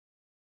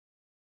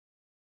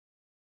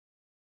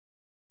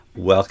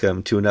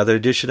Welcome to another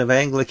edition of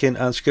Anglican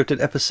Unscripted,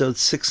 episode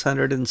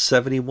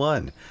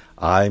 671.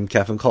 I'm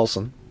Kevin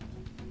Coulson.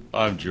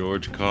 I'm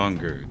George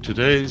Conger.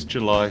 Today's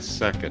July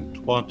 2nd,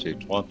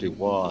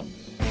 2021.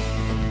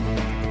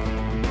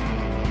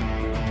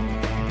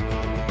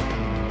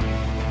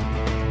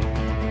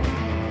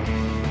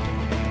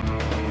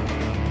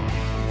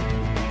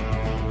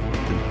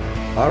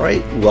 All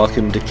right,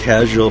 welcome to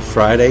Casual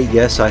Friday.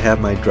 Yes, I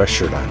have my dress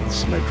shirt on.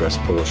 This is my dress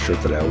polo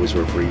shirt that I always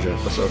wear for each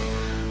episode.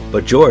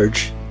 But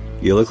George,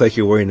 you look like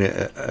you're wearing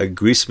a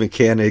Grease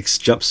Mechanics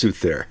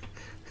jumpsuit there.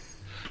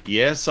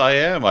 Yes, I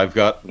am. I've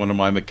got one of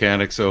my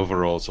mechanics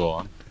overalls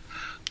on.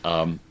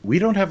 We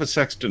don't have a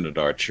sexton at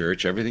our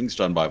church. Everything's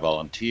done by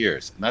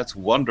volunteers. And that's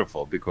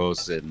wonderful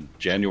because in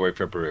January,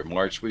 February,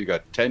 March, we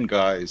got 10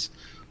 guys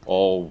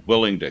all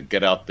willing to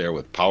get out there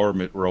with power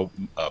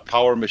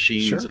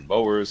machines Sure. and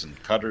mowers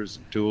and cutters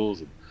and tools.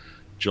 And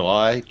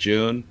July,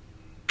 June,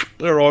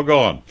 they're all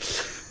gone.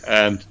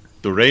 And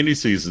the rainy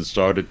season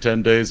started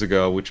 10 days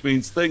ago, which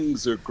means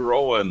things are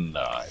growing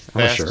as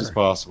fast sure. as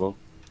possible.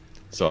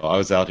 So I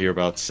was out here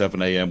about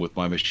 7 a.m. with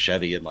my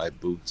machete and my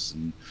boots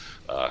and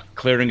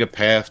clearing a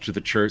path to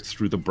the church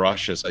through the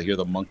brush as I hear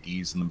the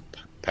monkeys and the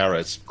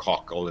parrots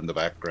cockle in the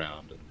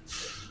background. And,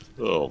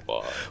 oh,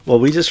 boy. Well,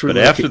 we just But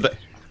after that,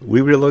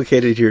 we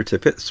relocated here to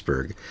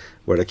Pittsburgh.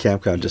 We're at a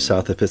campground just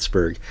south of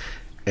Pittsburgh,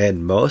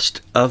 and most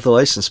of the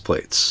license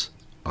plates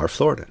are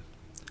Floridan.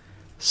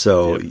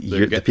 So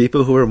the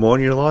people who are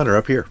mowing your lawn are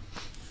up here.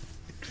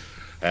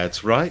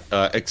 that's right.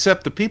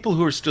 Except the people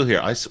who are still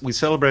here. We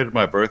celebrated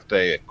my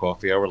birthday at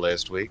coffee hour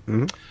last week.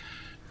 Mm-hmm.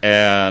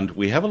 And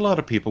we have a lot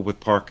of people with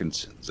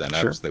Parkinson's. And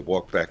Sure. as they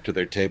walk back to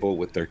their table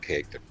with their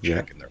cake, they're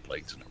checking their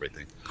plates and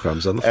everything.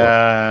 Crumbs on the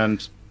floor.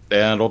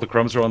 And all the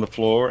crumbs are on the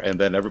floor, and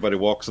then everybody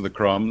walks on the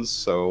crumbs.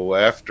 So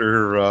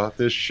after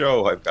this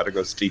show, I've got to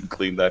go steam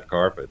clean that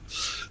carpet.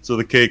 So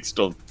the cake's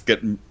still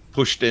getting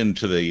pushed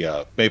into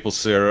the maple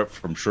syrup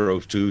from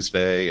Shrove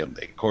Tuesday and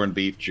the corned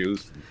beef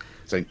juice from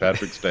St.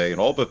 Patrick's Day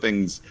and all the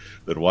things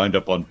that wind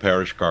up on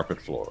parish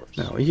carpet floors.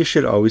 No, you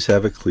should always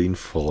have a clean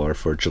floor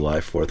for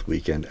July 4th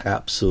weekend.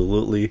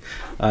 Absolutely.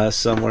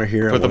 Somewhere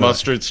here. From the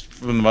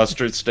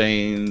mustard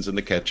stains and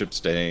the ketchup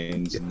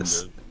stains.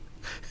 Yes. And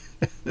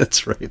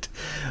That's right.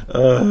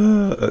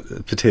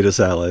 Potato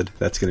salad.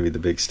 That's going to be the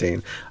big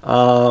stain.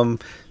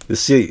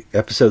 Let's see.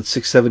 Episode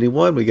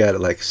 671. We got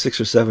like 6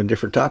 or 7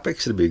 different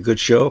topics. It'll be a good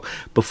show.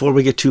 Before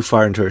we get too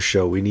far into our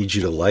show, we need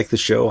you to like the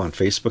show on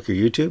Facebook or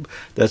YouTube.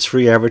 That's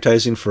free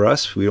advertising for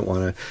us. We don't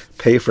want to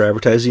pay for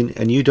advertising,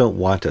 and you don't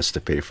want us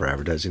to pay for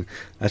advertising.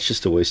 That's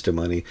just a waste of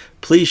money.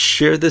 Please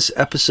share this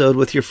episode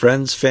with your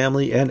friends,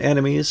 family, and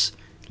enemies.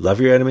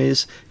 Love your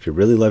enemies. If you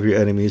really love your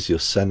enemies, you'll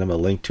send them a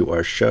link to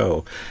our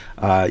show.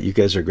 You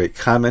guys are great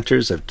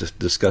commenters. I've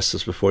discussed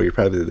this before. You're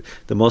probably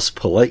the most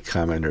polite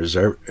commenters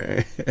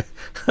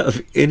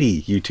of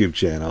any YouTube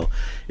channel.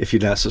 If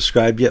you're not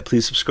subscribed yet,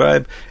 please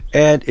subscribe.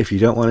 And if you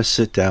don't want to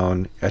sit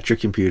down at your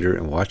computer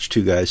and watch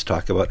two guys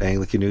talk about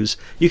Anglican news,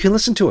 you can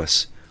listen to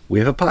us. We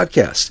have a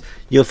podcast.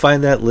 You'll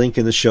find that link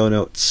in the show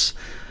notes.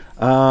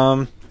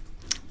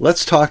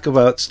 Let's talk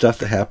about stuff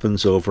that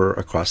happens over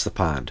across the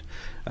pond.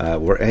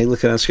 We're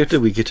Anglican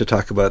Unscripted. We get to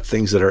talk about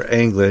things that are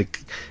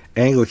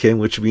Anglican,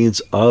 which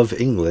means of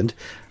England.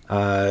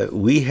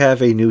 We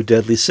have a new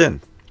deadly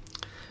sin.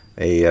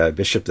 A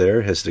bishop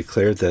there has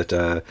declared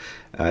that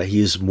he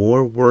is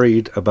more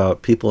worried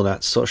about people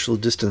not social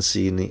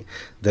distancing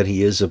than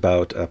he is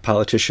about a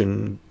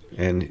politician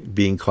and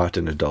being caught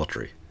in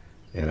adultery.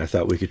 And I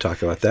thought we could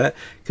talk about that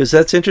because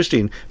that's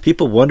interesting.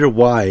 People wonder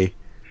why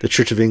the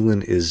Church of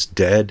England is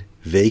dead,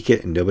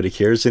 vacant, and nobody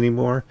cares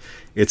anymore.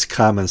 It's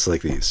comments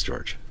like these,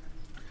 George.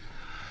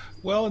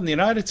 Well, in the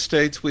United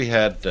States, we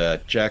had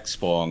Jack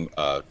Spong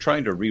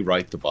trying to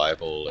rewrite the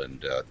Bible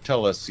and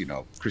tell us,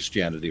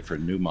 Christianity for a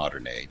new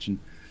modern age. And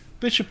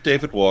Bishop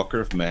David Walker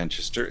of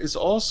Manchester is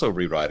also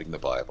rewriting the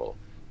Bible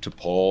to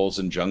Paul's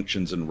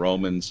injunctions in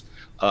Romans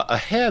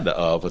ahead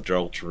of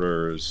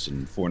adulterers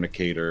and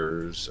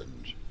fornicators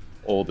and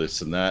all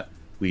this and that.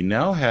 We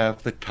now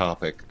have the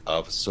topic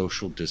of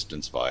social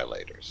distance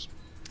violators.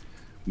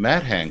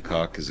 Matt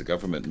Hancock is a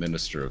government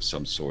minister of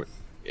some sort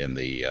in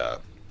the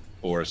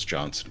Boris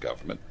Johnson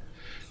government,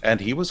 and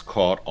he was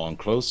caught on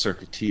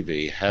closed-circuit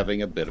TV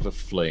having a bit of a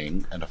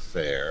fling, an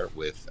affair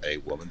with a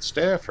woman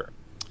staffer.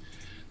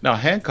 Now,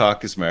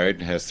 Hancock is married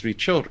and has 3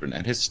 children,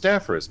 and his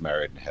staffer is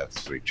married and has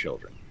 3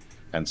 children.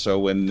 And so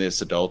when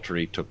this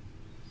adultery took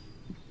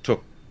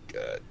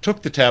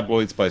the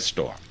tabloids by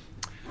storm,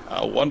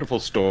 a wonderful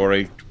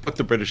story, what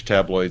the British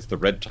tabloids, the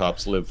red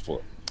tops, live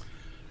for.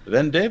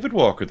 Then David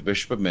Walker, the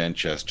Bishop of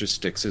Manchester,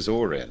 sticks his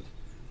oar in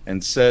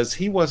and says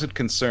he wasn't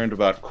concerned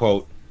about,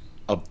 quote,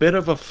 a bit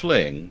of a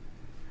fling.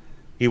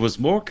 He was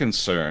more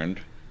concerned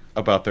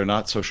about their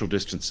not social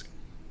distancing.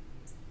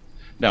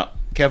 Now,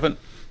 Kevin,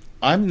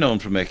 I'm known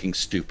for making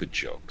stupid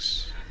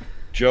jokes.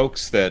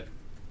 Jokes that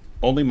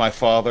only my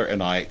father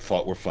and I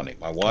thought were funny.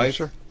 My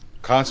wife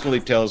constantly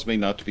tells me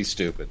not to be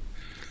stupid.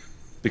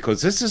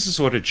 Because this is the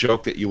sort of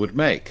joke that you would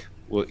make.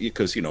 Well,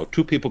 because,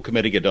 two people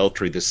committing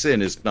adultery, the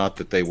sin is not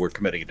that they were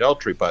committing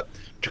adultery, but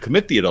to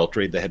commit the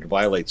adultery, they had to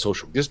violate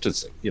social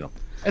distancing.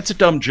 That's a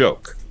dumb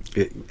joke.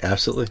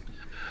 Absolutely.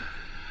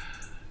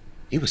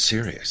 He was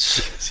serious.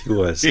 Yes, he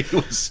was. He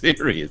was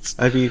serious.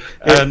 I mean,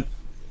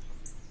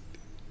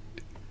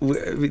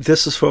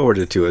 this was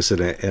forwarded to us in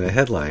a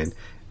headline,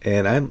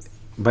 and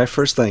my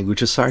first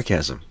language is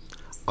sarcasm.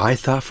 I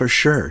thought for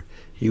sure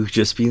he was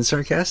just being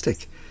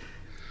sarcastic.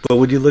 But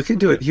when you look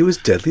into it, he was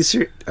deadly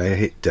serious. I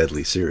hate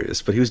deadly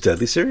serious, but he was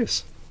deadly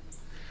serious.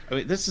 I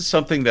mean, this is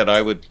something that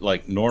I would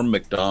like. Norm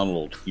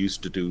Macdonald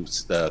used to do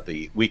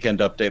the Weekend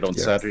Update on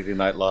Saturday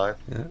Night Live.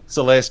 Yeah. It's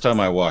the last time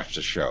I watched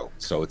the show,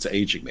 so it's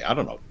aging me. I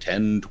don't know,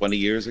 10, 20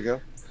 years ago?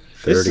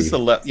 30. This is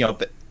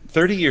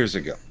 30 years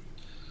ago.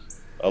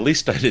 At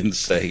least I didn't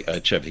say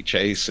Chevy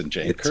Chase and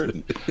Jane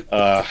Curtin.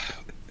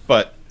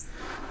 But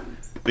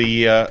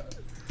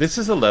this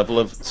is a level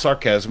of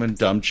sarcasm and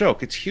dumb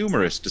joke. It's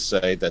humorous to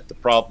say that the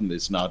problem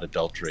is not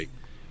adultery.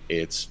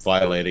 It's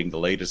violating the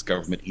latest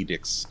government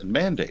edicts and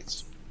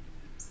mandates.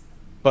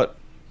 But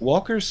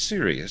Walker's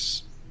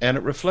serious, and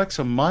it reflects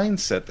a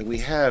mindset that we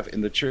have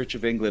in the Church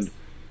of England.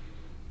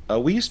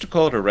 We used to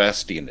call it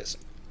Erastianism,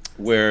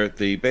 where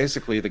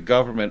basically the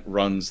government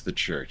runs the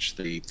church.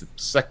 The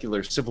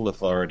secular civil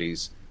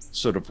authorities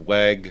sort of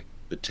wag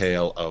the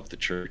tail of the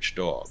church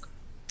dog.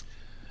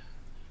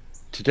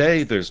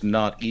 Today, there's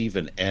not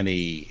even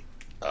any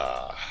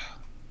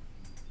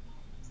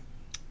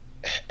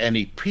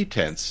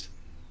pretense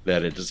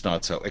that it is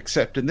not so,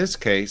 except in this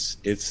case,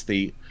 it's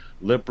the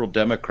Liberal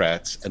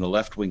Democrats and the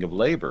left wing of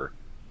Labour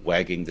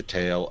wagging the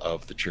tail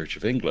of the Church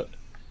of England,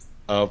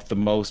 of the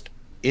most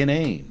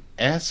inane,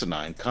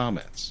 asinine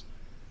comments.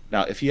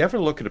 Now, if you ever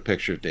look at a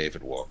picture of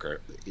David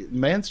Walker,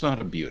 man's not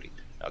a beauty.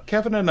 Now,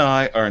 Kevin and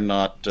I are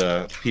not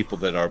people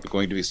that are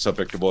going to be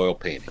subject of oil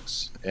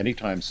paintings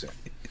anytime soon.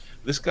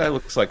 This guy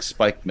looks like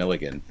Spike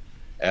Milligan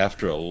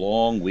after a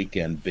long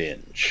weekend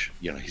binge.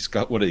 He's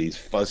got one of these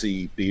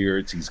fuzzy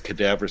beards. He's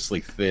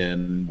cadaverously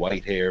thin,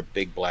 white hair,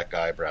 big black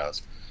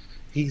eyebrows.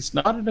 He's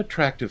not an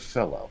attractive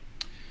fellow.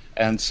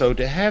 And so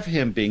to have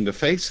him being the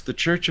face of the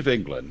Church of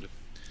England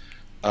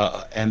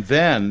and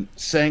then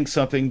saying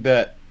something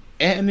that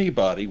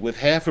anybody with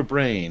half a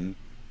brain,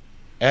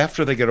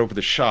 after they get over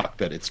the shock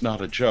that it's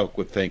not a joke,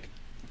 would think,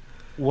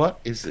 what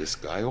is this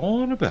guy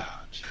on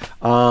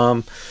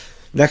about?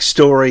 Next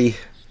story,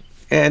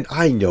 and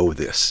I know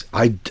this.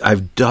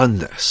 I've done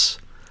this.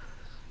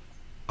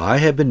 I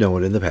have been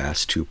known in the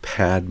past to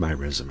pad my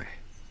resume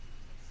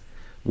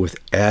with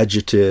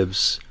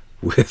adjectives,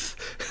 with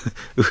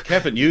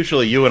Kevin,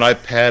 usually you and I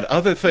pad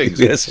other things.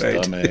 Yes,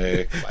 right.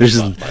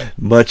 There's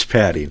much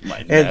padding,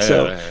 and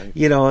so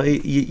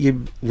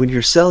you when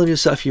you're selling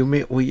yourself, you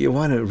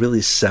want to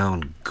really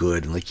sound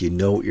good, like you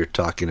know what you're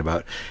talking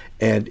about.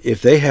 And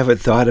if they haven't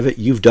thought of it,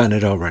 you've done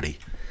it already.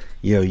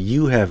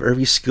 You have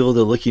every skill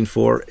they're looking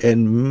for,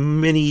 and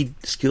many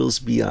skills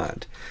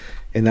beyond.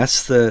 And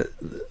that's the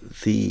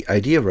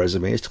idea of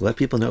resume, is to let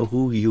people know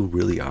who you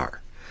really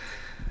are.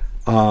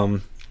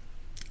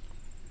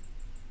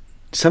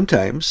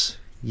 Sometimes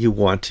you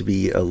want to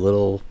be a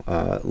little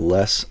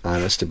less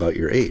honest about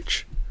your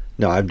age.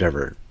 Now, I've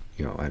never,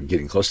 I'm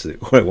getting close to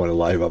when I want to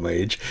lie about my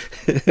age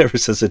ever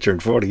since I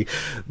turned 40.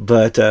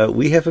 But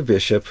we have a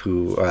bishop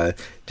who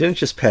didn't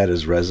just pad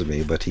his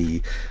resume, but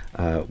he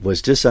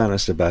was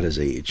dishonest about his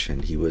age.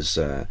 And he was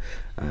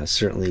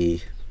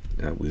certainly,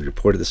 we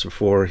reported this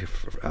before,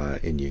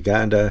 in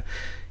Uganda.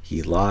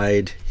 He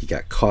lied, he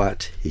got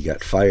caught, he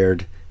got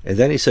fired. And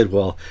then he said,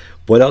 well,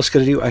 what else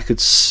could I do? I could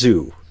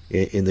sue.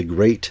 In the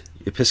great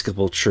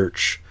Episcopal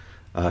Church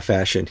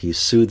fashion, he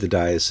sued the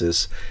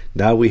diocese.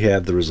 Now we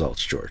have the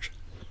results, George.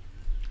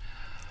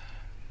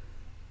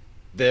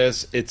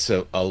 It's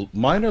a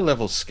minor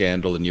level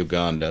scandal in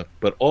Uganda,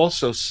 but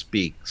also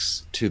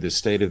speaks to the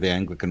state of the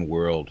Anglican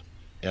world.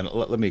 And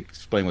let me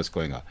explain what's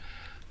going on.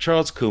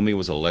 Charles Kumi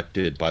was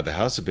elected by the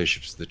House of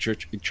Bishops of the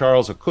Church.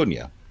 Charles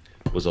Acuna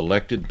was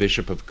elected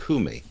Bishop of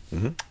Kumi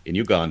in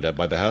Uganda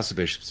by the House of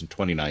Bishops in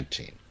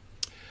 2019.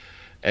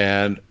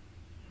 And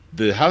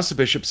the House of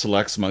Bishops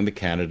selects among the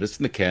candidates,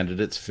 and the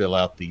candidates fill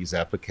out these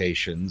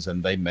applications,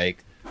 and they make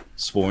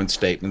sworn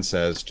statements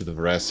as to the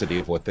veracity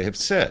of what they have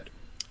said.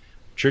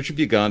 Church of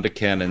Uganda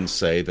canons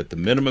say that the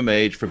minimum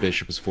age for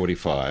bishop is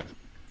 45.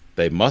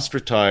 They must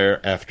retire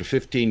after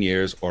 15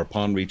 years or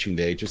upon reaching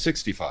the age of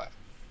 65.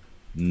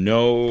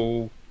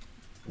 No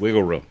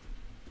wiggle room.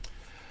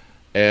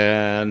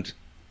 And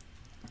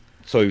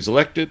so he was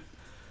elected.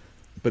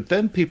 But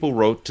then people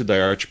wrote to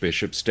the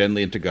Archbishop,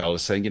 Stanley Ntagali,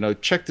 saying,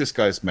 check this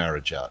guy's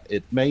marriage out.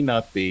 It may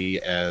not be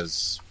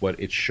as what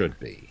it should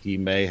be. He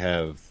may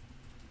have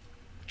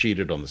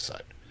cheated on the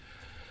side.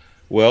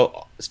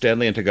 Well,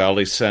 Stanley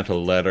Ntagali sent a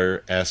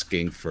letter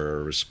asking for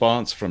a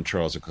response from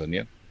Charles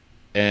Acuna.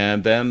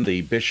 And then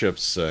the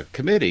bishop's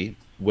committee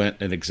went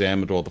and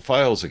examined all the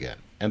files again.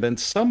 And then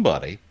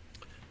somebody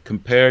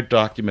compared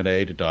document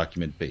A to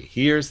document B.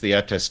 Here's the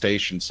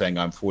attestation saying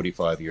I'm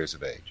 45 years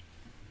of age.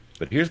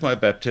 But here's my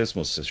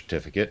baptismal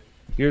certificate.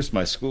 Here's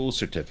my school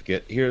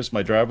certificate. Here's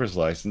my driver's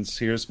license.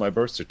 Here's my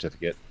birth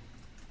certificate.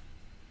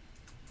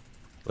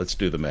 Let's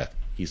do the math.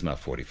 He's not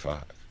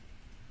 45.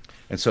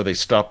 And so they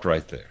stopped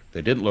right there.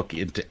 They didn't look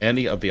into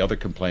any of the other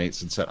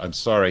complaints and said, I'm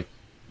sorry,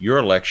 your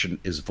election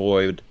is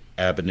void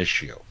ab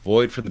initio,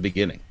 void from the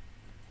beginning.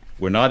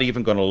 We're not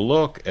even going to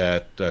look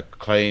at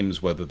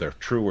claims, whether they're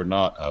true or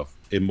not, of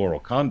immoral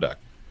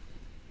conduct.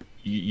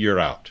 You're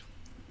out.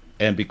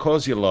 And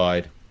because you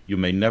lied, you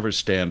may never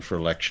stand for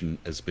election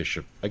as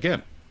bishop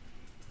again.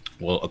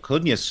 Well,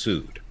 Acuna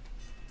sued.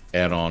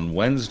 And on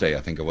Wednesday,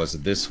 I think it was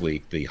this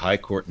week, the High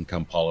Court in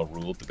Kampala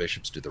ruled the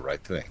bishops do the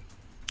right thing.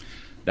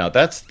 Now,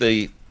 that's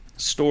the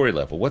story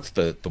level. What's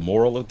the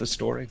moral of the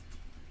story?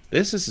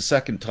 This is the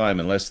second time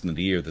in less than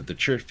a year that the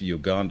Church of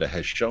Uganda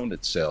has shown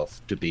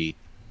itself to be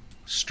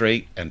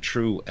straight and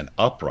true and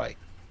upright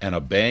and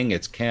obeying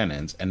its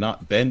canons and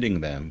not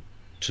bending them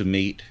to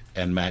meet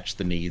and match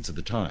the needs of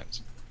the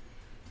times.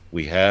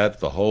 We had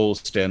the whole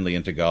Stanley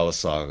Ntigala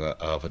saga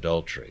of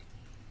adultery,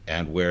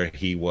 and where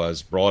he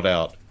was brought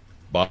out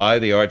by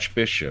the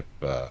Archbishop,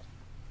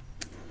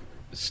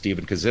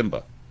 Stephen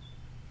Kazimba,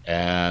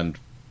 and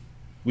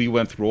we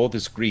went through all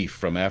this grief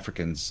from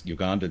Africans,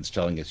 Ugandans,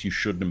 telling us you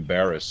shouldn't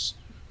embarrass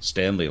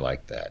Stanley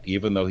like that.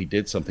 Even though he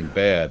did something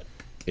bad,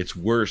 it's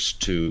worse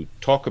to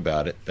talk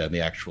about it than the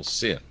actual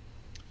sin.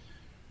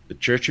 The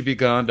Church of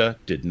Uganda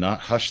did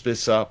not hush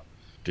this up,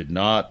 did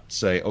not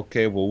say,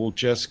 okay, well, we'll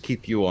just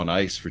keep you on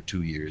ice for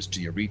 2 years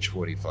till you reach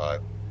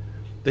 45.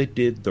 They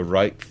did the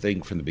right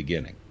thing from the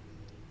beginning.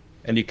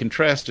 And you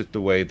contrast it the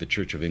way the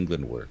Church of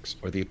England works,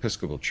 or the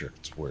Episcopal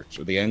Church works,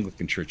 or the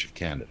Anglican Church of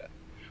Canada,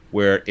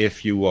 where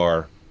if you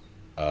are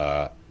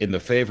in the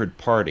favored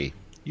party,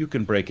 you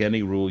can break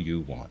any rule you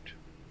want.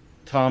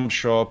 Tom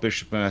Shaw,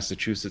 Bishop of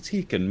Massachusetts,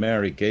 he can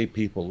marry gay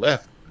people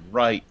left and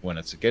right when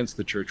it's against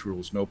the church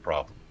rules, no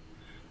problem.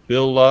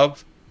 Bill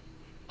Love,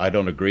 I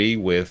don't agree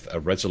with a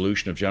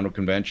resolution of General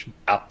Convention,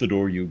 out the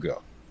door you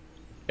go.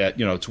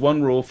 It's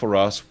one rule for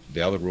us,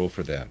 the other rule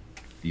for them.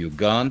 The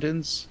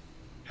Ugandans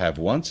have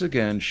once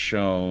again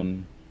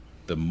shown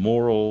the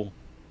moral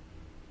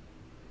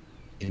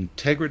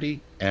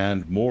integrity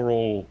and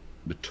moral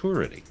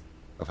maturity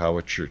of how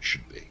a church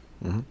should be.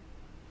 Mm-hmm.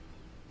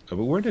 But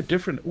we're in a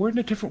different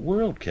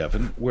world,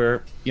 Kevin,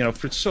 where,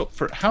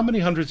 for how many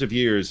hundreds of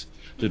years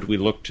did we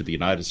look to the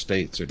United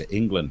States or to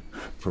England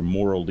for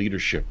moral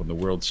leadership on the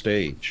world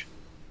stage?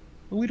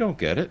 Well, we don't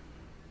get it.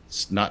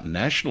 It's not in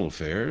national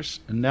affairs,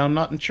 and now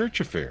not in church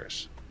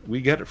affairs.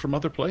 We get it from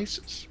other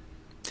places.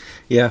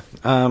 Yeah,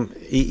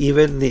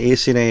 even the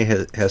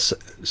ACNA has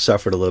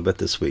suffered a little bit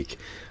this week.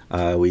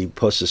 We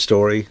posted a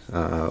story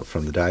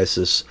from the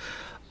Diocese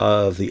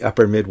of the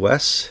Upper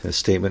Midwest, a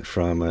statement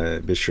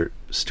from Bishop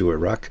Stuart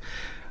Ruck,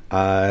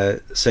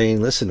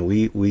 saying, listen,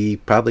 we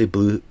probably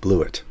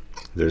blew it.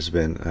 There's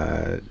been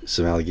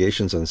some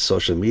allegations on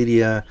social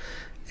media,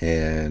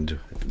 and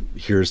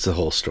here's the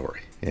whole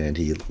story. And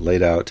he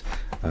laid out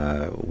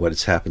what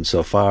has happened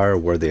so far,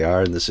 where they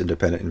are in this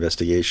independent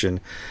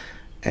investigation,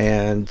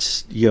 and,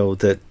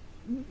 that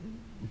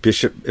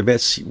Bishop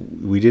admits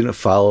we didn't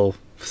follow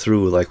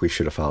through like we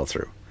should have followed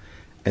through.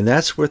 And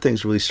that's where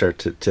things really start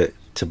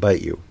to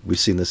bite you. We've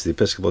seen this in the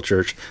Episcopal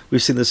Church.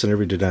 We've seen this in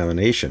every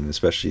denomination,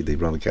 especially the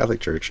Roman Catholic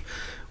Church,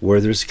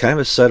 where there's kind of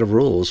a set of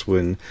rules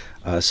when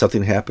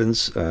something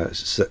happens,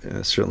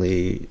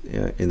 certainly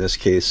in this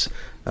case,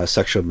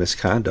 sexual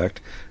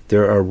misconduct.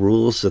 There are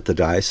rules that the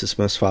diocese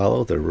must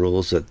follow. There are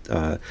rules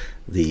that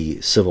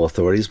the civil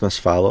authorities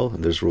must follow.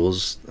 And there's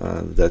rules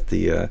that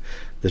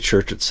the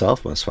church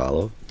itself must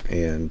follow.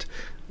 And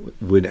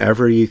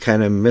whenever you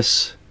kind of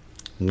miss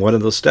one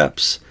of those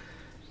steps,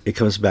 it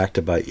comes back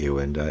to bite you.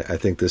 And I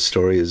think this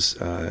story is,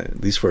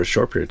 at least for a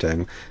short period of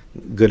time,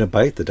 going to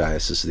bite the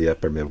Diocese of the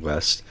Upper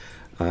Midwest,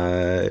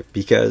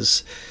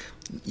 because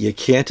you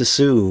can't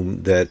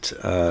assume that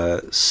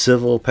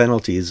civil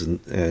penalties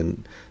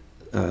and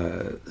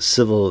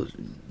civil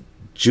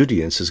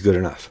judiance is good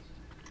enough.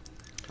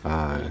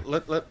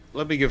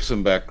 Let me give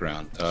some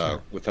background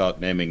sure. Without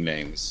naming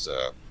names,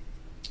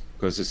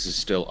 because this is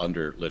still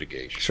under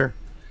litigation. Sure.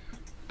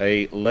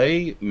 A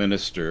lay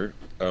minister,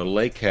 a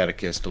lay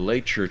catechist, a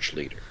lay church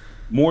leader,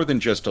 more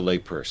than just a lay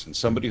person,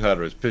 somebody who had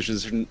a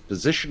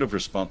position of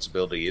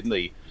responsibility in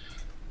the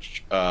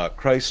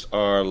Christ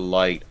Our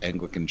Light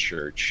Anglican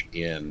Church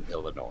in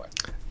Illinois.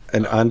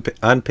 An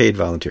unpaid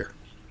volunteer.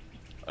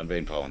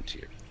 Unpaid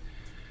volunteer.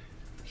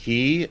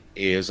 He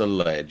is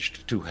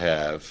alleged to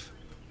have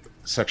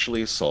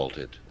sexually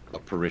assaulted a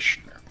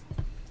parishioner.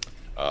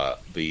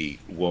 The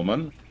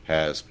woman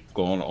has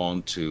gone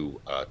on to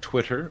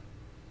Twitter,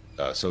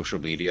 social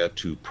media,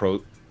 to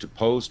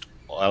post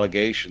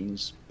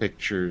allegations,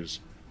 pictures,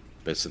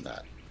 this and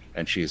that.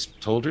 And she's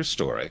told her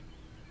story.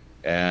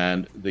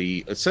 And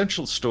the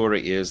essential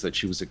story is that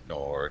she was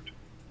ignored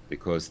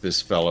because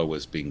this fellow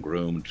was being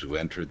groomed to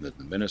enter the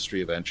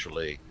ministry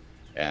eventually,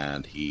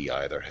 and he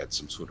either had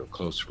some sort of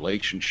close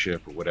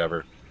relationship or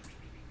whatever.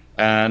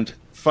 And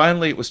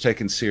finally it was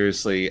taken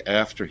seriously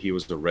after he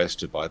was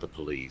arrested by the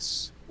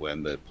police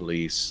when the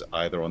police,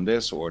 either on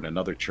this or in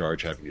another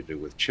charge having to do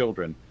with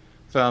children,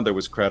 found there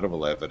was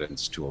credible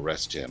evidence to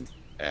arrest him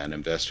and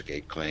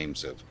investigate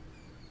claims of,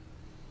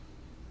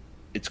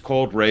 it's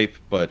called rape,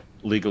 but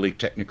legally,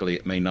 technically,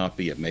 it may not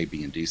be. It may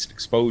be indecent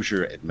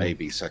exposure. It may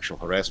be sexual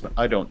harassment.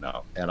 I don't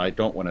know. And I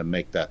don't want to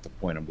make that the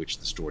point on which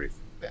the story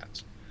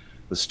ends.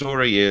 The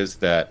story is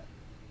that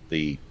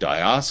the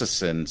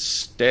diocesan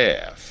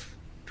staff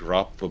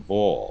dropped the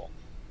ball,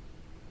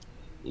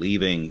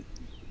 leaving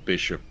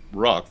Bishop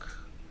Ruck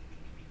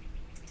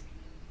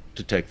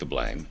to take the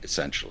blame,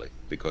 essentially,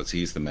 because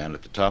he's the man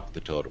at the top of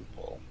the totem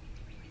pole.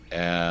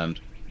 And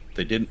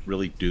they didn't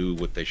really do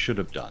what they should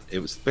have done. It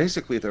was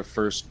basically their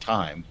first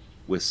time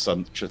with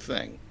such a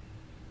thing.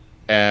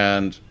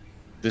 And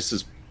they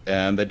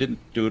didn't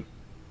do it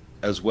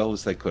as well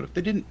as they could have.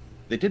 They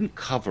didn't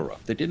cover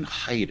up. They didn't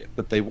hide it,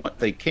 but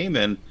they came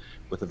in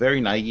with a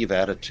very naive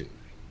attitude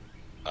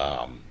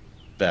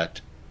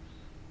that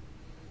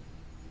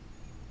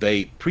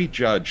they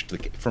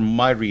prejudged from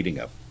my reading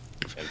of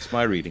it. It's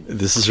my reading.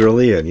 This is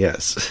early in,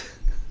 yes.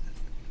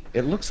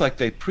 It looks like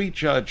they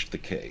prejudged the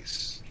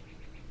case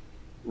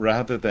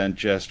rather than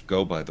just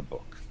go by the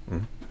book.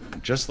 Mm-hmm.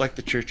 Just like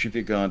the Church of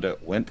Uganda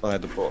went by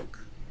the book,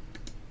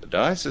 the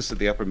Diocese of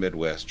the Upper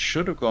Midwest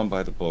should have gone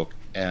by the book,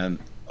 and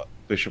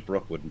Bishop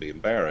Rook wouldn't be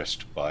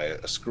embarrassed by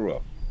a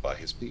screw-up by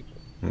his people.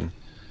 Mm-hmm.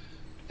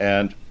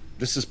 And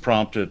this has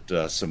prompted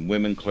some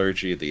women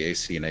clergy of the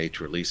ACNA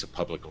to release a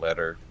public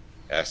letter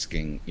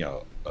asking,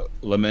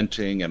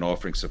 lamenting and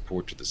offering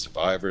support to the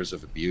survivors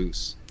of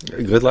abuse.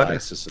 Good letter.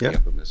 Yeah.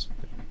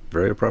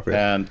 Very appropriate.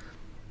 And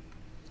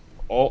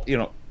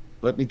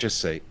let me just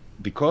say,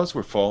 because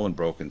we're fallen,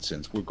 broken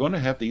sins, we're going to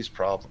have these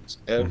problems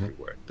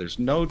everywhere. Mm-hmm. There's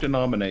no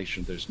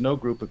denomination, there's no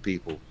group of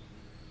people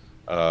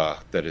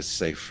that is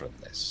safe from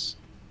this.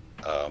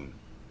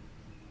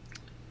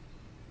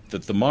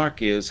 That the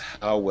mark is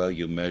how well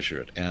you measure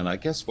it. And I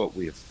guess what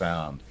we have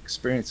found,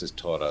 experience has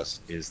taught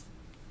us, is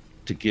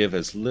to give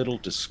as little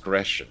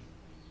discretion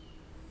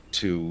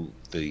to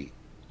the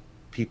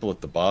people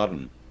at the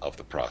bottom of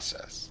the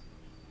process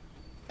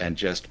and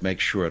just make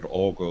sure it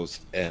all goes,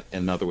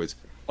 in other words,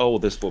 oh,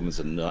 this woman's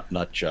a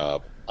nut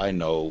job. I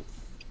know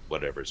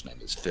whatever his name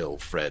is, Phil,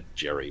 Fred,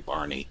 Jerry,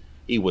 Barney.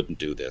 He wouldn't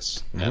do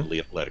this, and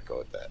let it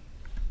go at that.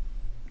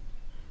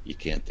 You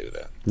can't do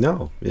that.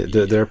 No,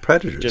 they're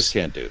predators. You just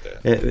can't do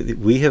that.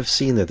 We have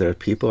seen that there are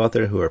people out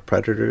there who are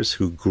predators,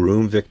 who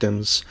groom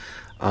victims.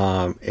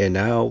 And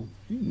now,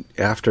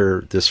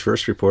 after this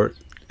first report,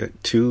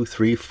 2,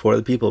 3, 4 of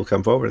the people have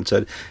come forward and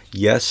said,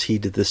 yes, he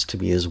did this to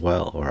me as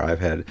well. Or I've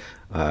had...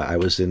 I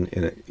was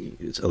a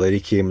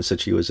lady came and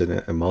said she was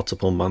in a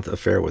multiple month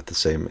affair with the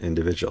same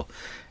individual.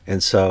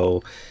 And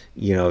so,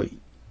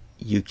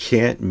 you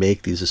can't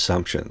make these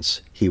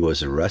assumptions. He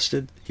was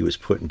arrested. He was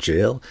put in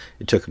jail.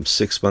 It took him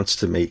 6 months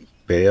to make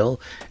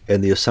bail.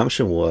 And the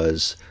assumption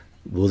was,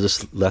 we'll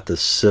just let the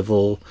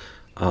civil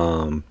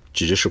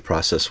judicial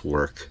process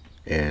work,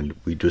 and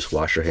we just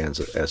wash our hands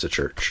as a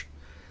church.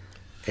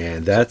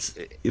 And that's,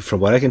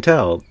 from what I can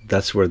tell,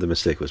 that's where the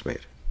mistake was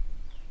made.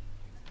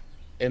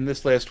 In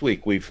this last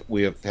week,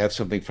 we have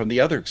something from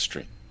the other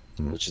extreme,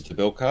 which is the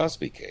Bill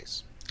Cosby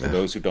case. For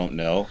those who don't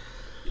know,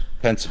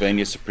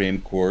 Pennsylvania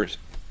Supreme Court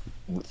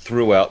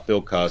threw out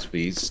Bill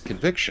Cosby's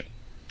conviction,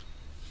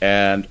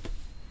 and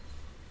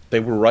they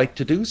were right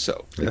to do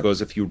so,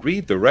 because if you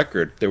read the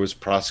record, there was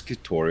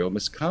prosecutorial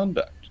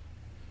misconduct.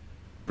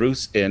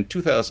 In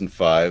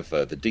 2005,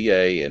 the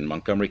DA in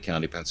Montgomery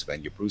County,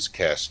 Pennsylvania, Bruce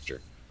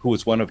Castor, who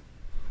was one of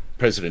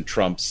President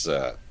Trump's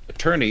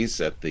attorneys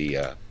at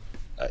the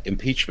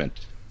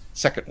impeachment,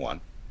 second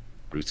one,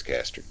 Bruce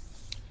Castor.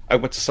 I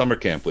went to summer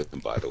camp with him,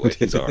 by the way.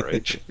 He's our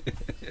age.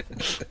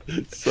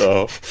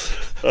 So,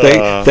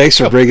 thanks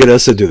for bringing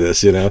us into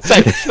this.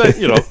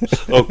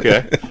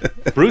 Okay.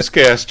 Bruce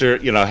Castor,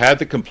 had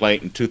the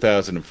complaint in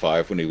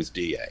 2005 when he was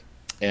DA,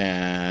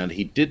 and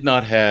he did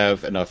not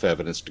have enough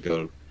evidence to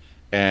go.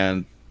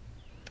 And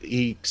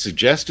he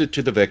suggested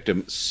to the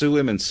victim, sue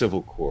him in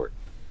civil court.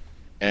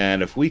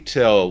 And if we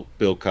tell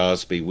Bill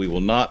Cosby we will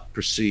not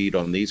proceed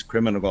on these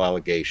criminal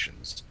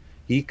allegations,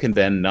 he can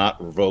then not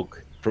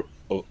invoke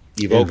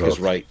his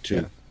right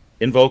to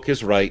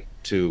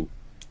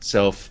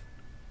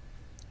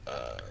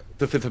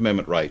the Fifth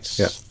Amendment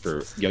rights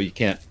for you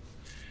can't.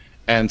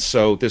 And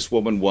so this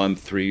woman won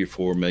 $3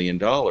 or $4 million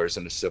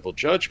in a civil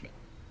judgment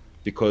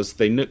because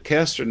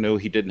Castor knew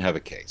he didn't have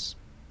a case.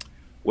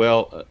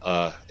 Well,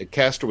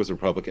 Castor was a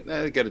Republican.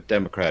 They got a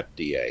Democrat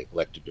DA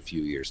elected a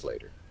few years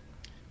later.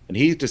 And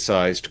he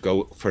decides to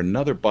go for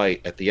another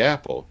bite at the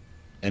apple,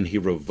 and he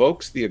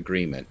revokes the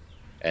agreement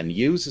and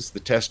uses the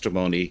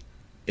testimony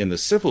in the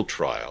civil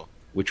trial,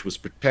 which was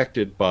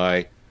protected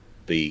by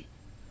the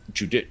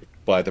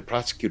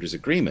prosecutor's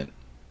agreement.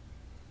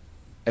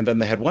 And then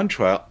they had one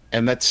trial,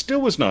 and that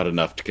still was not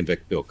enough to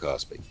convict Bill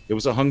Cosby. It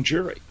was a hung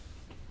jury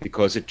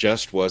because it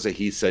just was a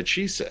he said,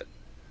 she said.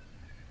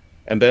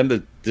 And then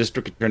the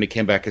district attorney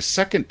came back a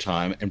second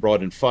time and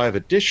brought in 5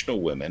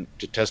 additional women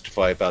to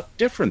testify about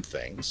different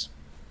things.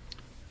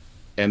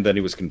 And then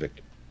he was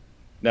convicted.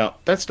 Now,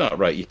 that's not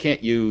right. You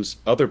can't use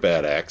other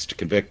bad acts to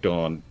convict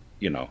on,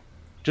 you know,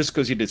 just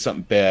because you did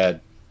something bad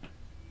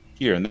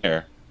here and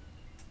there,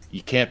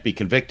 you can't be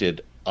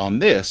convicted on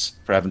this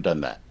for having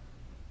done that.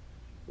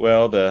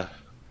 Well, the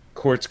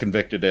courts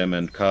convicted him,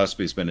 and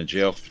Cosby's been in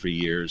jail for 3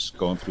 years,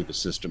 going through the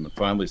system, and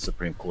finally the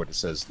Supreme Court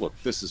says, look,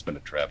 this has been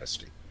a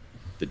travesty.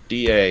 The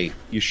DA,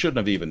 you shouldn't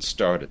have even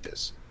started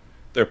this.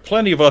 There are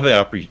plenty of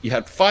other you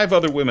had 5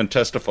 other women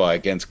testify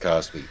against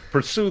Cosby.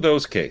 Pursue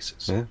those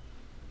cases.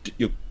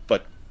 Yeah.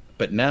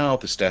 But now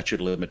the statute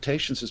of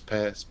limitations has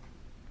passed.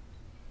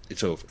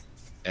 It's over.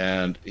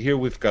 And here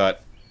we've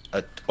got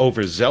an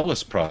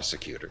overzealous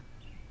prosecutor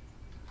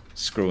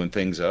screwing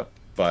things up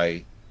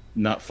by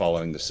not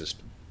following the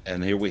system.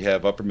 And here we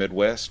have Upper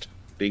Midwest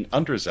being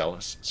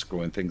underzealous,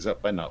 screwing things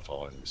up by not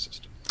following the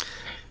system.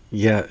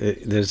 Yeah,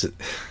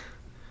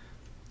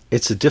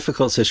 it's a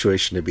difficult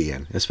situation to be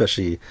in,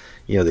 especially,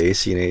 the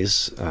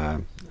ACNA's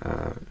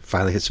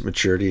finally hits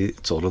maturity.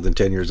 It's older than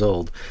 10 years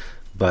old.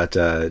 But,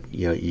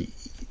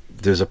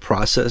 there's a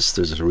process.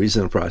 There's a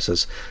reason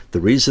process. The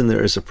reason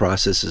there is a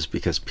process is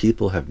because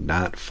people have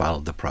not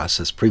followed the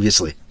process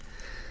previously.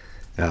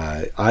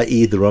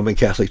 I.e. the Roman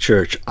Catholic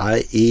Church,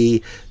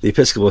 i.e. the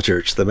Episcopal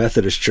Church, the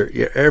Methodist Church.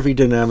 Every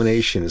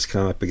denomination has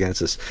come up against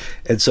this.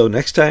 And so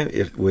next time,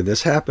 when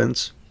this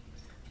happens,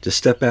 just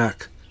step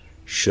back.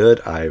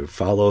 Should I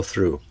follow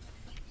through?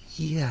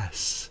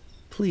 Yes.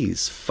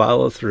 Please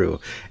follow through.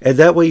 And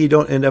that way you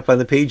don't end up on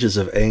the pages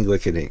of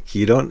Anglican Ink.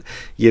 You don't,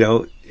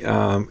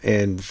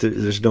 and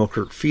there's no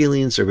hurt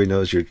feelings. Everybody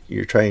knows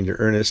you're trying your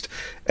earnest.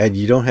 And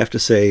you don't have to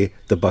say,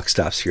 the buck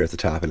stops here at the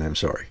top and I'm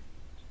sorry.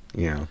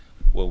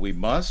 Well, we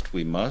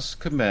must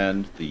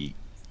commend the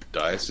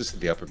Diocese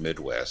of the Upper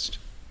Midwest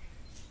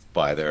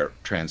by their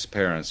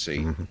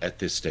transparency at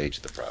this stage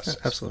of the process.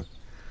 Absolutely.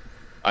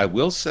 I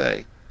will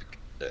say,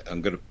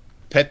 I'm going to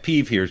pet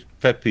peeve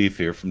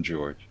here from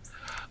George.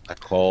 I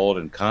called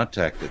and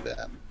contacted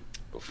them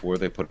before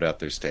they put out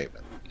their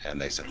statement, and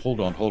they said, hold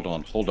on,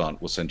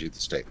 we'll send you the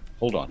statement.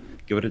 Hold on,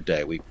 give it a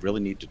day. We really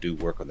need to do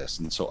work on this.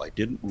 And so I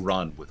didn't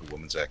run with the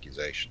woman's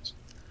accusations.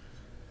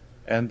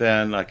 And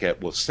then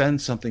we'll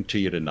send something to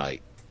you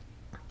tonight.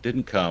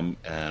 Didn't come,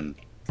 and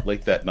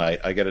late that night,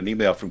 I get an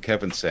email from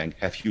Kevin saying,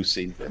 have you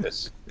seen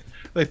this?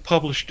 They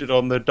published it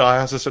on the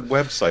diocesan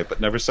website, but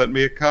never sent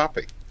me a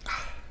copy.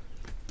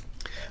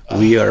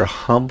 We are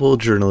humble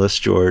journalists,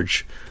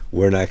 George.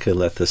 We're not going to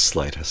let this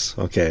slight us,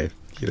 okay?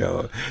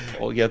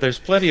 Well, yeah, there's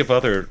plenty of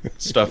other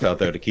stuff out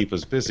there to keep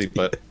us busy,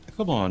 but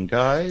come on,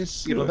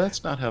 guys.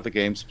 That's not how the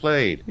game's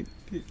played.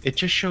 It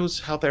just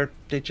shows how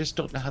they just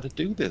don't know how to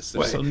do this.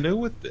 They're so new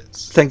with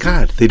this. Thank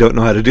God they don't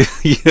know how to do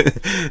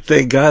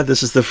Thank God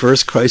this is the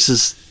first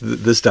crisis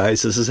this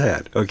diocese has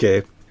had,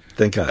 okay?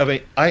 Thank God. I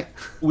mean,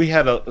 we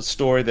had a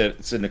story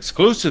that's an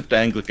exclusive to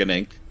Anglican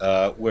Ink,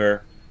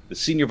 where the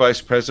senior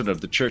vice president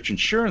of the church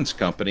insurance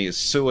company is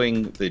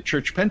suing the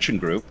church pension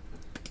group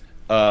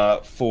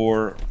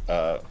for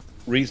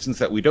reasons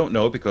that we don't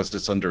know because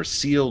it's under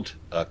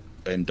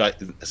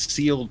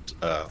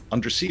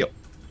under seal.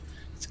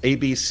 It's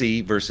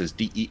ABC versus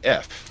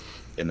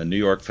DEF in the New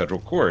York federal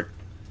court,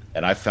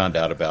 and I found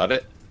out about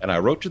it, and I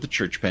wrote to the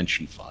church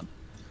pension fund,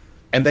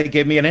 and they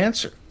gave me an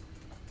answer,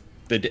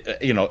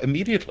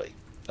 immediately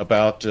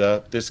about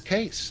this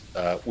case,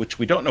 which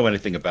we don't know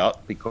anything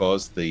about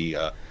because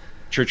the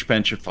church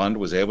pension fund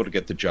was able to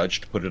get the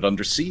judge to put it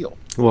under seal.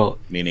 Well,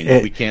 meaning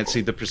we can't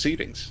see the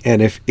proceedings.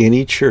 And if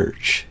any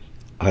church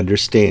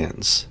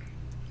understands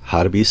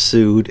how to be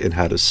sued and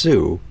how to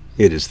sue,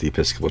 it is the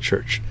Episcopal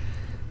Church.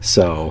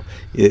 So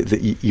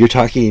you're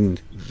talking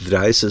the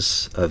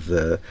diocese of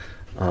the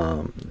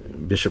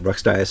Bishop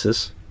Ruck's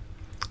diocese,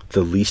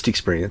 the least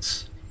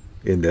experience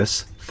in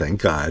this,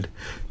 thank God,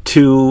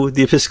 to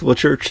the Episcopal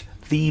Church,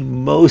 the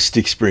most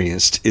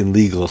experienced in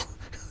legal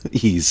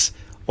ease.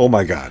 Oh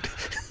my God.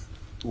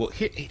 Well,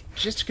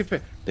 just to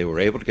compare, they were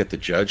able to get the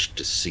judge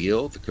to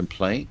seal the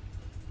complaint,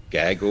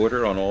 gag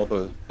order on all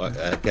the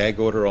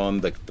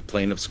the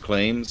plaintiff's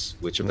claims,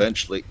 which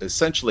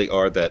essentially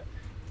are that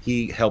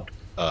he helped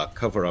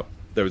cover up.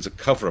 There was a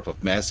cover up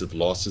of massive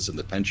losses in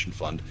the pension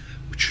fund,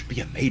 which should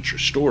be a major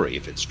story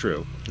if it's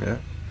true. Yeah.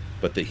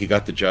 But the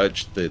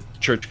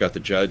church got the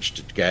judge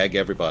to gag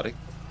everybody.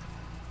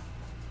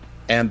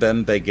 And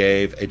then they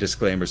gave a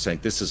disclaimer saying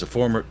this is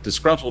a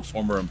disgruntled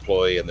former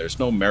employee, and there's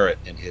no merit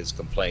in his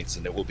complaints,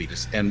 and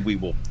and we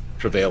will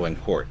prevail in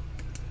court.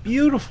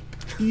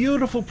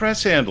 Beautiful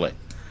press handling.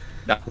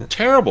 Now,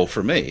 terrible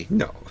for me.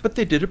 No, but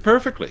they did it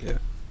perfectly.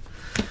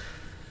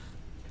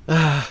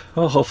 Yeah.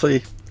 Well,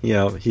 hopefully,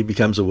 he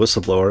becomes a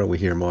whistleblower, and we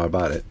hear more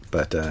about it.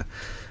 But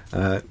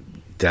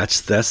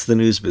that's the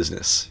news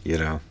business.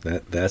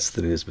 That's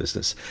the news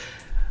business.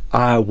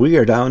 We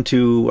are down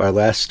to our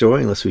last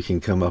story, unless we can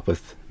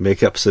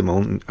make up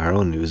our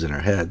own news in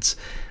our heads.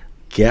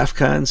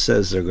 GAFCON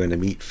says they're going to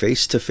meet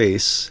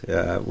face-to-face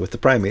with the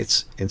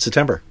primates in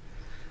September.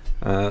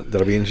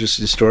 That'll be an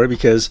interesting story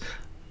because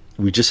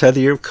we just had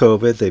the year of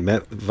COVID. They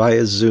met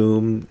via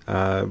Zoom,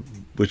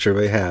 which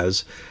everybody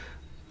has.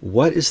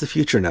 what is the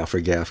future now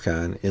for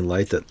GAFCON in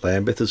light that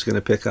Lambeth is going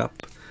to pick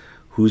up?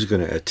 Who's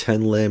going to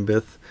attend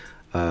Lambeth?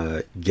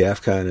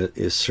 GAFCON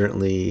is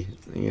certainly,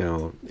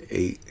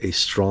 a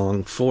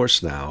strong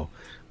force now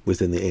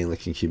within the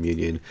Anglican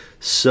Communion,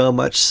 so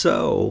much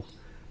so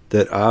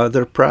that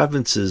other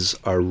provinces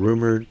are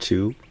rumored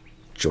to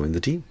join the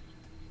team.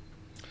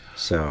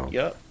 So,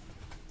 yep.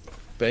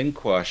 Ben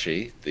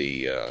Quashie,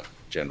 the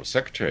General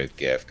Secretary of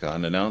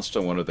GAFCON, announced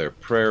on one of their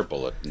prayer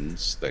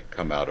bulletins that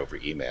come out over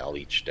email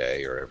each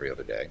day or every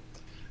other day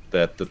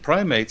that the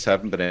primates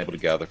haven't been able to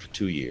gather for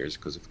 2 years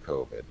because of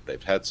COVID.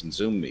 They've had some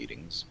Zoom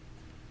meetings,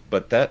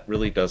 but that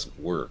really doesn't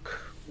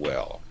work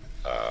well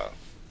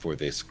for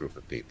this group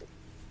of people.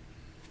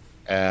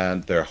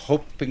 And they're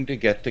hoping to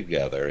get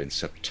together in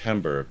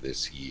September of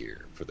this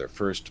year for their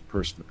first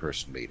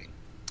person-to-person meeting.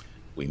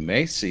 We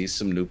may see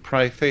some new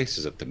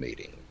faces at the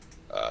meeting.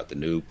 The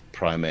new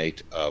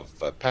primate of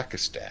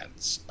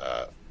Pakistan's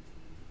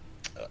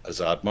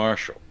Azad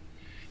Marshall.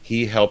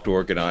 He helped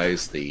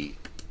organize the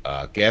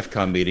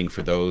GAFCON meeting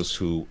for those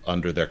who,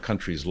 under their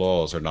country's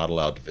laws, are not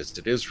allowed to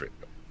visit Israel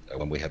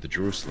when we had the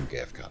Jerusalem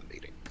GAFCON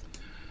meeting.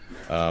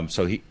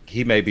 So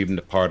he may be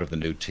part of the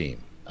new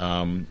team.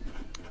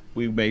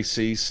 We may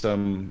see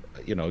some,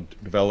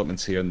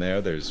 developments here and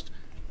there. There's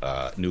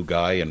new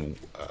guy in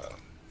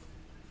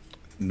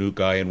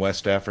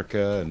West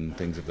Africa and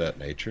things of that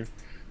nature.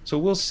 So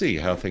we'll see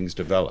how things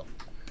develop.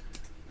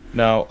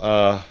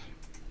 Now,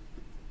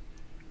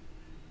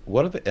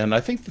 and I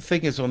think the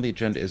thing is on the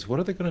agenda is, what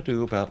are they going to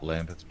do about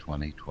Lambeth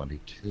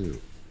 2022?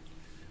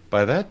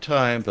 By that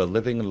time, the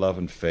Living in Love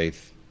and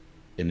Faith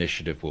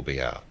initiative will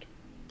be out.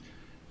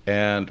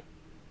 And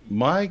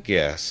my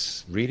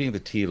guess, reading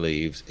the tea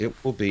leaves, it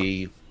will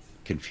be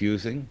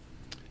confusing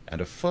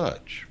and a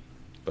fudge.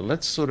 But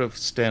let's sort of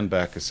stand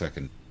back a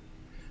second.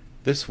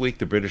 This week,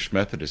 the British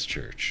Methodist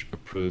Church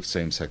approved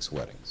same-sex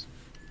weddings.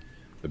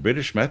 The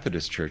British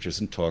Methodist Church is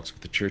in talks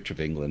with the Church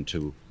of England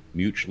to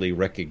mutually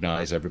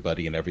recognize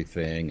everybody and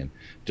everything, and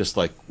just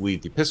like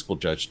the Episcopal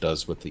Church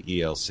does with the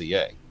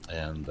ELCA,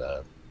 and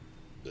the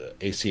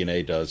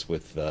ACNA does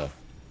with,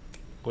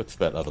 what's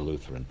that other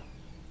Lutheran?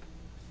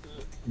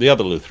 The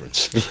other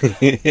Lutherans.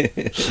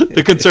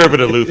 The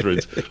conservative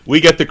Lutherans. We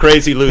get the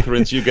crazy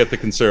Lutherans, you get the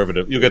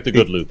conservative, you get the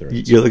good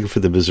Lutherans. You're looking for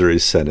the Missouri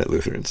Synod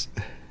Lutherans.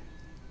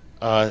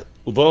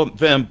 Well,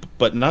 them,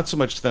 but not so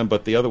much them,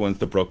 but the other ones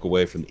that broke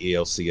away from the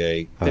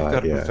ELCA. They've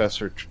got a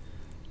professor.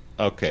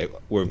 Okay,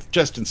 we've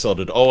just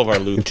insulted all of our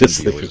Lutheran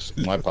viewers.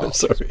 My apologies.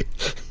 Sorry.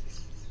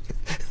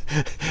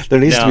 There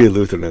needs to be a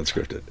Lutheran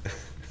Unscripted.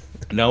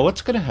 Now,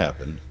 what's going to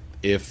happen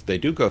if they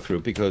do go through?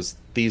 Because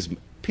these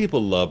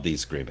people love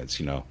these agreements.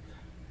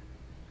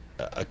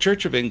 A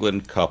Church of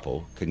England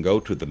couple can go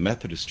to the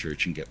Methodist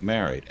Church and get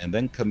married, and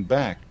then come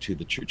back to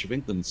the Church of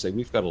England and say,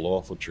 "We've got a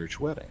lawful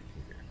church wedding."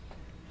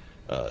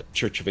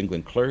 Church of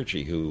England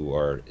clergy who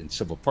are in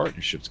civil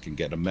partnerships can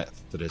get a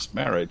Methodist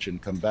marriage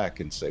and come back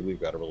and say,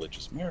 "We've got a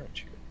religious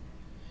marriage here."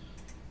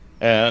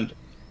 And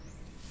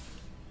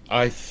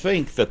I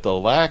think that the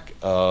lack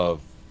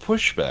of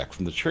pushback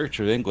from the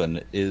Church of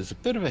England is a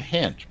bit of a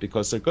hint,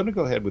 because they're going to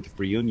go ahead with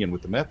reunion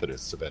with the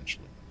Methodists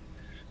eventually.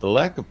 The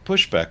lack of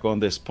pushback on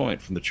this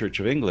point from the Church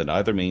of England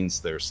either means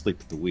they're asleep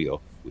at the wheel,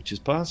 which is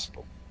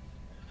possible,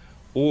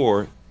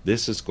 or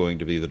this is going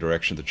to be the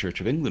direction the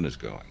Church of England is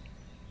going.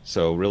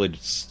 So really,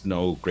 it's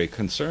no great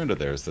concern of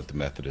theirs that the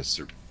Methodists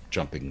are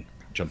jumping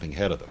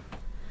ahead of them.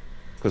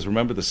 Because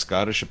remember, the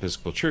Scottish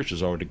Episcopal Church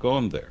has already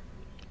gone there.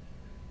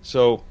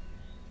 So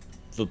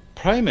the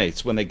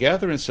primates, when they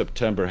gather in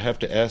September, have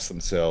to ask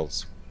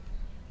themselves,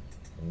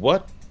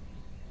 what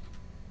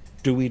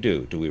do we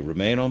do? Do we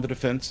remain on the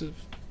defensive?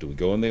 Do we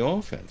go on the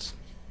offensive?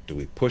 Do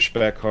we push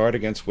back hard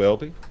against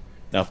Welby?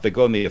 Now, if they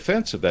go on the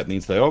offensive, that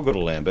means they all go to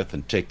Lambeth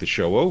and take the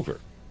show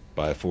over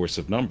by a force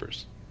of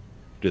numbers.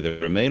 Do they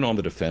remain on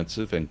the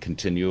defensive and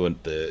continue in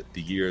the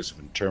years of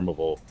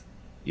interminable,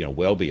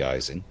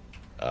 Welbyizing,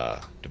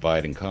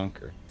 divide and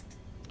conquer?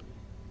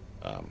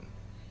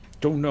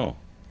 Don't know.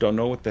 Don't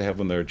know what they have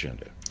on their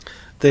agenda.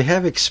 They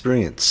have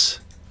experience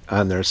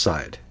on their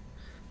side.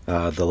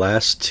 The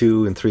last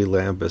 2 and 3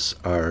 Lambeths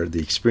are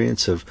the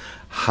experience of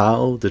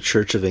how the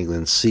Church of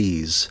England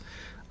sees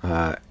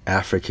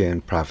African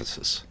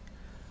provinces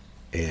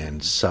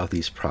and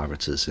Southeast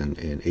provinces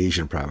and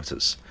Asian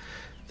provinces.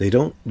 They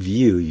don't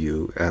view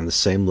you on the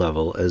same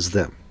level as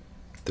them.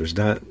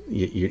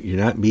 You're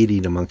not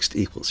meeting amongst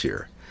equals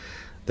here.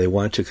 They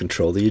want to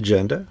control the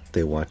agenda.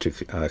 They want to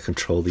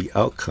control the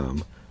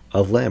outcome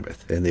of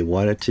Lambeth, and they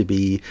want it to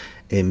be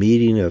a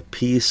meeting of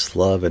peace,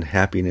 love, and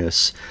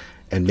happiness,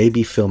 and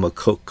maybe film a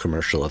Coke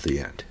commercial at the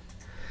end.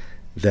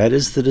 That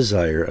is the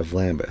desire of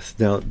Lambeth.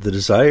 Now, the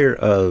desire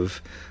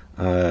of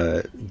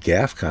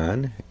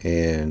GAFCON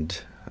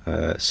and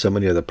so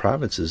many other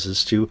provinces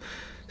is to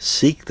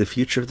seek the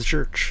future of the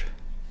church,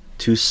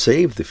 to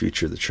save the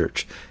future of the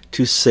church,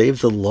 to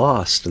save the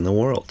lost in the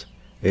world.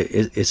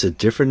 It's a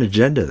different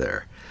agenda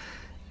there.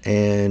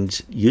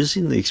 And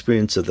using the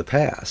experience of the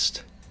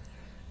past,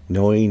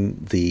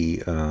 knowing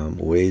the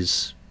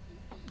ways,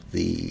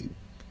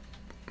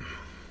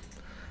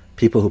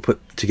 people who put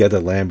together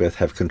Lambeth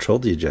have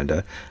controlled the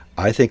agenda.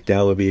 I think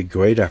now would be a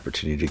great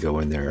opportunity to go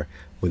in there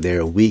when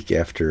they're a week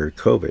after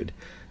COVID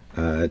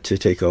to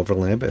take over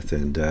Lambeth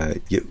and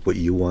get what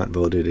you want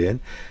voted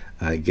in,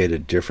 get a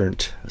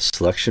different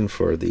selection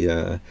for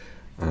the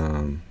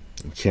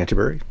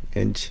Canterbury,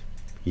 and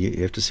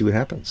you have to see what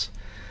happens.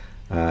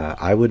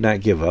 I would not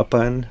give up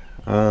on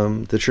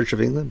the Church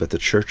of England, but the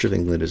Church of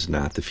England is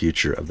not the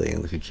future of the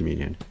Anglican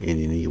Communion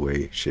in any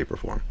way, shape, or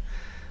form.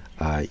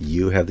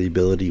 You have the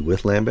ability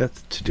with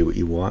Lambeth to do what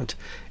you want.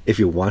 If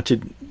you want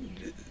to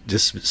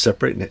just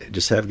separate and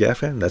just have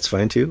GAFCON, that's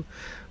fine too.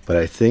 But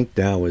I think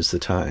now is the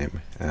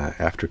time,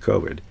 after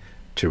COVID,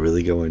 to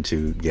really go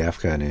into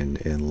GAFCON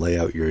and lay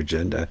out your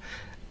agenda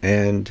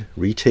and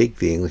retake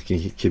the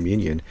Anglican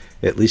Communion,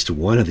 at least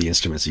one of the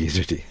instruments of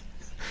unity.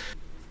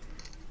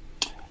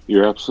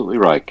 You're absolutely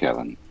right,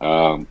 Kevin.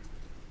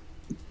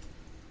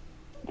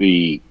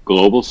 The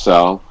Global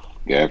South,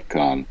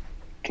 GAFCON,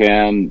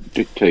 can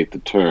dictate the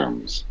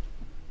terms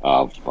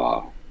of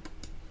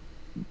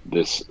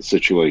this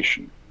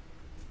situation,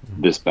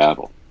 this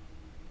battle,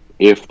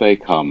 if they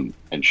come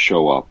and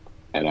show up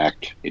and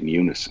act in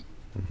unison.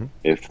 Mm-hmm.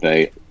 If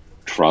they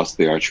trust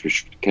the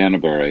Archbishop of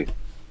Canterbury,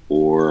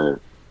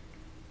 or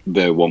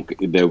they won't.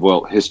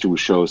 History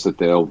shows that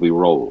they'll be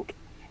rolled.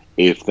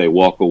 If they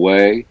walk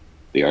away,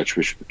 the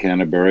Archbishop of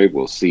Canterbury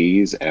will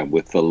seize and,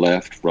 with the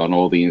left, run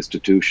all the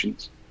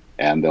institutions,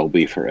 and they'll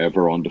be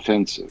forever on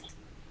defensive.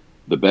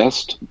 The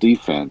best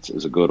defense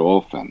is a good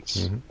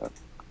offense. Mm-hmm.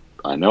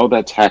 I know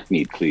that's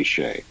hackneyed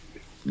cliche,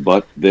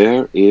 but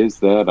there is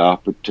that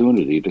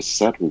opportunity to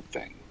settle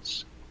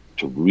things,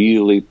 to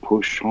really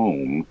push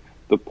home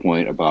the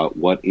point about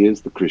what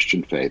is the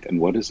Christian faith and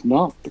what is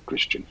not the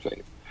Christian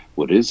faith.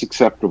 What is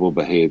acceptable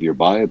behavior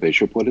by a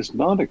bishop, what is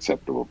not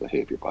acceptable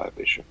behavior by a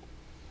bishop.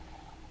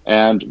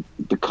 And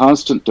the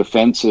constant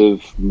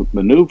defensive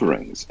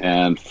maneuverings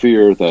and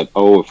fear that,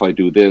 oh, if I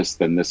do this,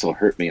 then this will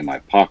hurt me in my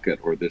pocket,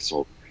 or this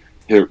will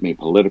hurt me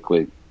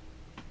politically.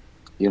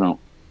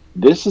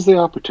 This is the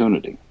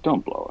opportunity.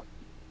 Don't blow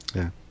it.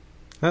 Yeah.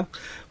 Well,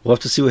 we'll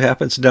have to see what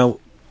happens. Now,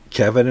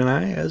 Kevin and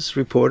I, as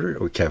reporter,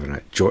 or Kevin and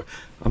I, George,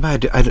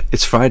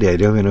 it's Friday, I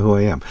don't even know who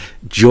I am.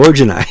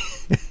 George and I,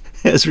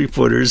 as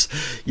reporters,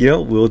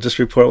 we'll just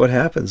report what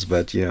happens.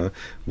 But,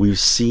 we've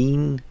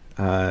seen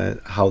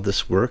how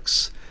this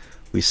works.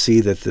 We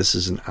see that this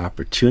is an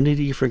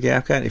opportunity for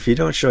GAFCON. If you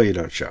don't show, you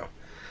don't show.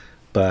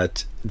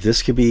 But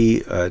this could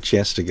be a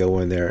chance to go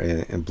in there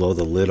and blow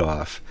the lid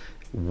off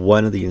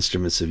one of the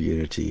instruments of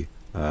unity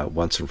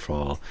once and for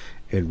all,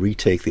 and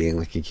retake the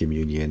Anglican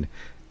Communion,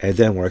 and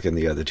then work on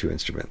the other two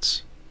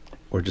instruments,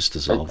 or just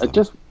dissolve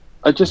them.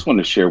 I just want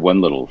to share one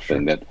little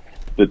thing, that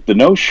the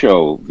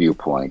no-show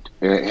viewpoint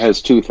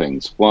has two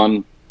things.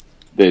 One,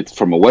 that's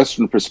from a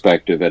Western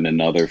perspective, and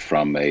another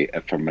from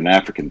an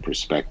African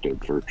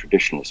perspective, or a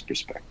traditionalist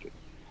perspective.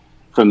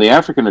 From the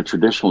African or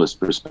traditionalist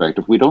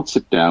perspective, we don't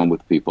sit down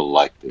with people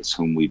like this,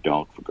 whom we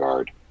don't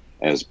regard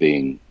as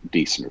being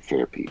decent or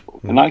fair people.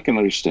 Mm-hmm. And I can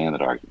understand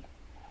that argument.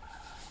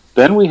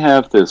 Then we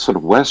have the sort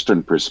of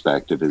Western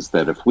perspective, is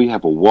that if we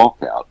have a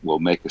walkout, we'll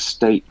make a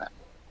statement,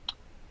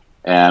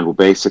 and we'll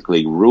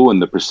basically ruin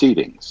the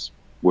proceedings.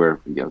 Where,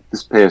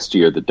 this past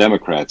year, the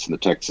Democrats in the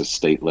Texas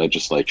state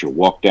legislature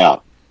walked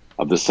out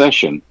of the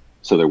session,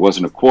 so there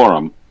wasn't a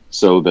quorum,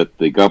 so that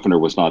the governor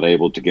was not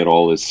able to get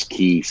all his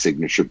key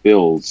signature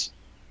bills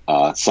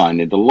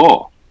signed into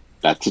law.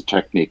 That's a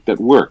technique that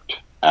worked.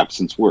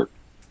 Absence worked.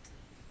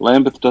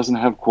 Lambeth doesn't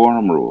have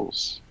quorum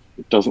rules.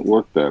 It doesn't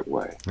work that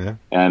way. Yeah.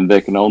 And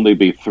there can only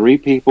be 3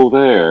 people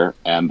there,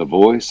 and the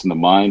voice and the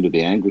mind of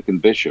the Anglican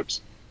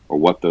bishops are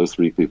what those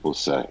 3 people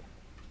say.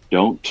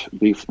 Don't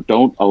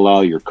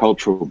allow your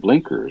cultural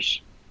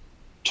blinkers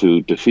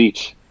to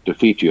defeat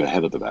you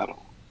ahead of the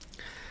battle.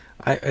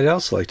 I'd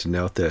also like to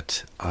note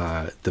that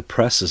the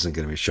press isn't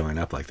going to be showing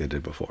up like they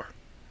did before.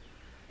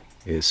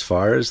 As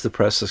far as the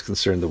press is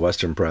concerned, the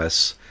Western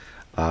press,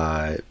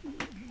 the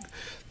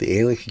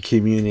Anglican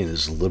Communion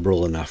is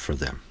liberal enough for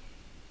them.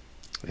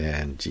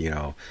 And,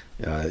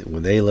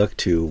 when they look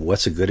to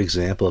what's a good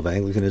example of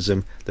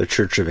Anglicanism, the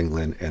Church of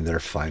England, and they're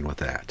fine with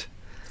that.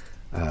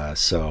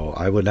 So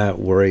I would not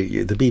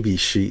worry. The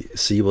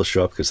BBC will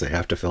show up because they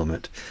have to film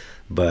it.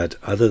 But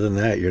other than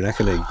that, you're not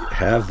going to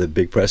have the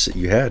big press that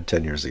you had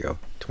 10 years ago,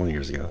 20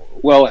 years ago.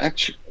 Well,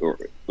 actually,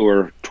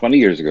 or 20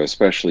 years ago,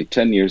 especially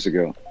 10 years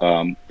ago.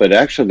 But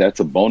actually,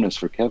 that's a bonus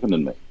for Kevin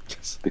and me.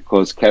 Yes.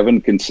 Because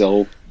Kevin can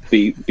sell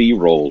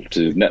B-roll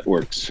to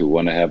networks who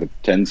want to have a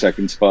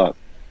 10-second spot.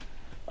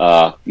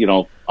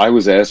 I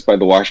was asked by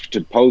the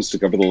Washington Post to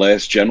cover the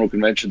last General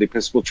Convention of the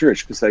Episcopal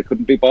Church because they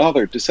couldn't be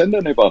bothered to send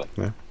anybody.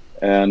 Yeah.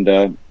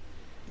 And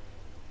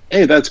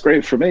hey, that's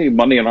great for me,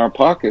 money in our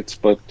pockets,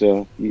 but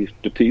it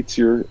defeats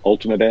your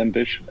ultimate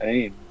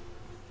aim.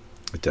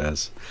 It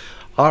does.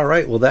 All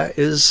right, well, that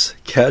is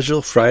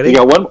Casual Friday. We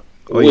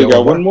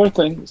got one more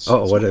thing.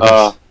 Oh, what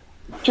is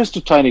just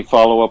a tiny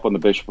follow-up on the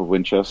Bishop of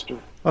Winchester.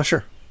 Oh,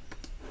 sure.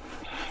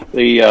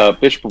 The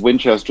Bishop of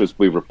Winchester, as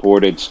we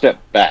reported,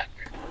 stepped back,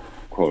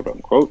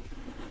 quote-unquote,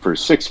 for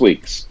 6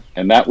 weeks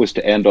and that was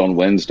to end on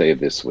Wednesday of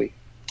this week.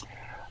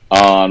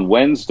 On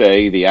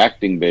Wednesday, the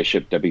acting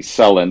bishop, Debbie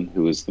Sullen,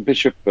 who is the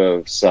bishop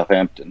of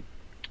Southampton,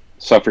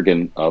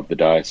 suffragan of the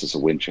Diocese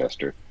of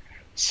Winchester,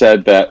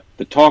 said that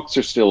the talks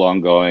are still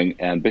ongoing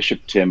and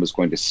Bishop Tim is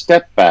going to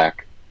step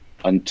back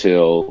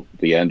until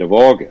the end of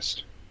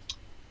August.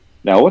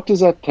 Now, what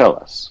does that tell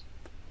us?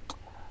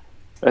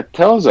 That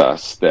tells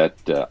us that,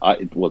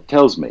 it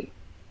tells me,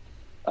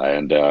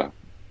 and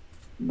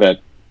that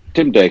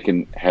Tim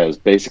Dakin has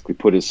basically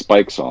put his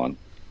spikes on,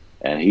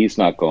 and he's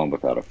not going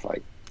without a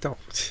fight.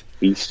 Don't.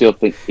 He still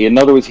in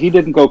other words, he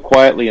didn't go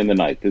quietly in the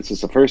night. This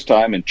is the first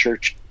time in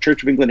Church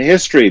of England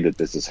history that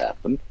this has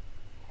happened.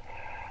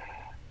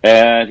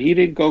 And he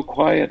didn't go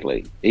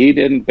quietly. He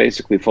didn't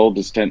basically fold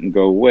his tent and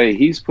go away.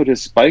 He's put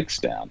his spikes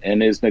down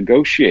and is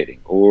negotiating,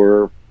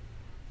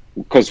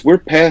 because we're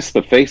past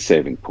the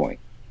face-saving point.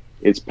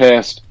 It's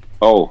past,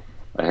 I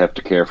have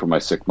to care for my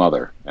sick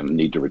mother and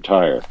need to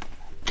retire.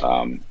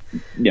 All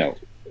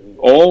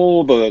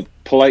the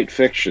polite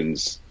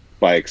fictions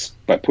by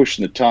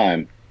pushing the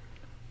time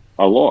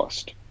are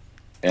lost.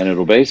 And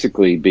it'll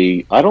basically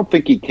be, I don't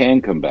think he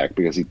can come back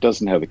because he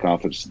doesn't have the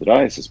confidence of the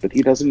diocese, but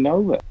he doesn't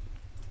know that.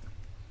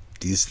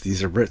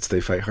 These are Brits. They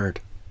fight hard.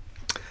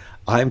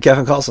 I'm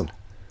Kevin Carlson.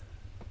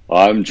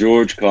 I'm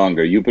George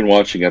Conger. You've been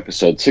watching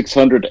episode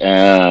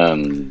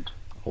 671,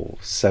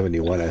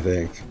 I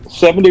think.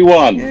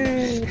 71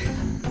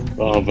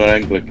 of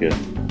Anglican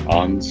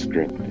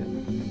Unscripted.